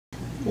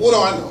What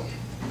do I know?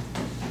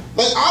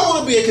 Like, I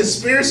want to be a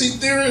conspiracy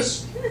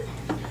theorist,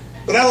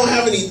 but I don't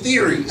have any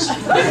theories.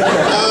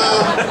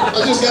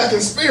 I just got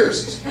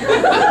conspiracies.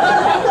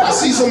 I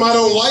see something I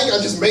don't like, I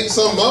just make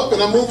something up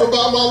and I move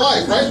about my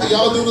life, right? Do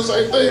y'all do the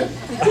same thing?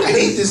 I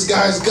hate this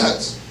guy's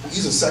guts.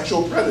 He's a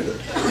sexual predator.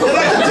 And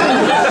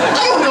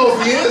I don't know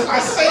if he is. I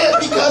say it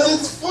because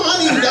it's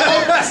funny,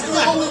 dog. It's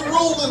the only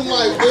rule in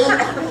life,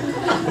 dude.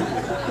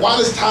 Why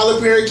does Tyler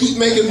Perry keep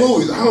making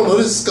movies? I don't know,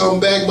 this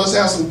scumbag must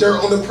have some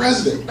dirt on the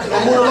president.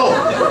 I'm moving on.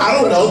 I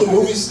don't know, the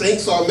movie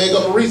stinks, so I make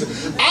up a reason.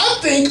 I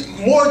think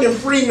Morgan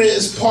Freeman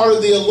is part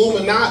of the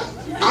Illuminati.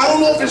 I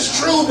don't know if it's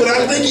true, but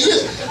I think he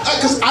is.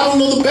 Because I don't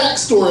know the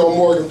backstory on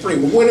Morgan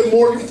Freeman. Where did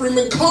Morgan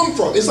Freeman come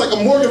from? It's like a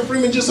Morgan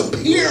Freeman just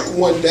appeared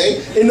one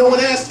day and no one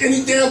asked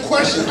any damn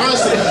question.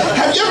 Honestly,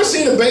 have you ever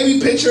seen a baby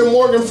picture of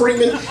Morgan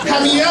Freeman?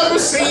 Have you ever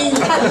seen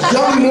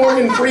young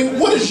Morgan Freeman?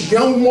 What does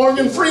young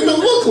Morgan Freeman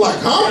look like,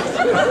 huh?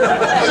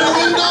 I don't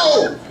even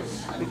know.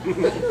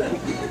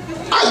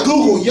 I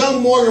Googled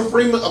young Morgan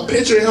Freeman, a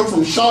picture of him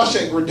from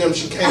Shawshank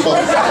Redemption came up.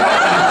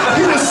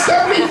 He was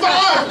 75,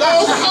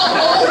 dog.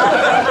 How old?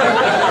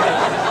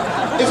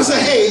 If it's a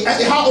hey,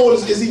 how old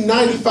is he?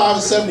 95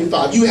 or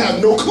 75? You have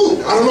no clue.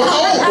 I don't know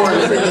how old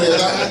Morgan Freeman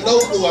is. I have no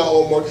clue how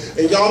old Morgan.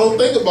 And y'all don't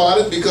think about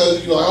it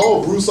because you're like,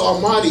 oh, Bruce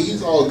Almighty,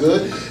 he's all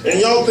good. And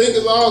y'all think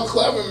it's all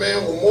clever,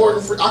 man. With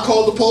Morgan Freeman, I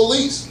called the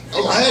police. I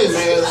was like, hey,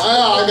 man,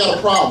 I got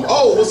a problem.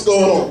 Oh, what's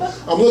going on?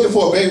 I'm looking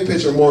for a baby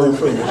picture of Morgan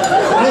Freeman.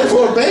 I'm looking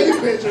for a baby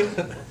picture.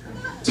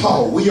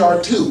 Tall, we are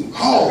too.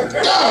 Oh,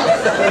 God.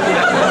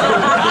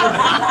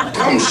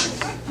 Dumb shit.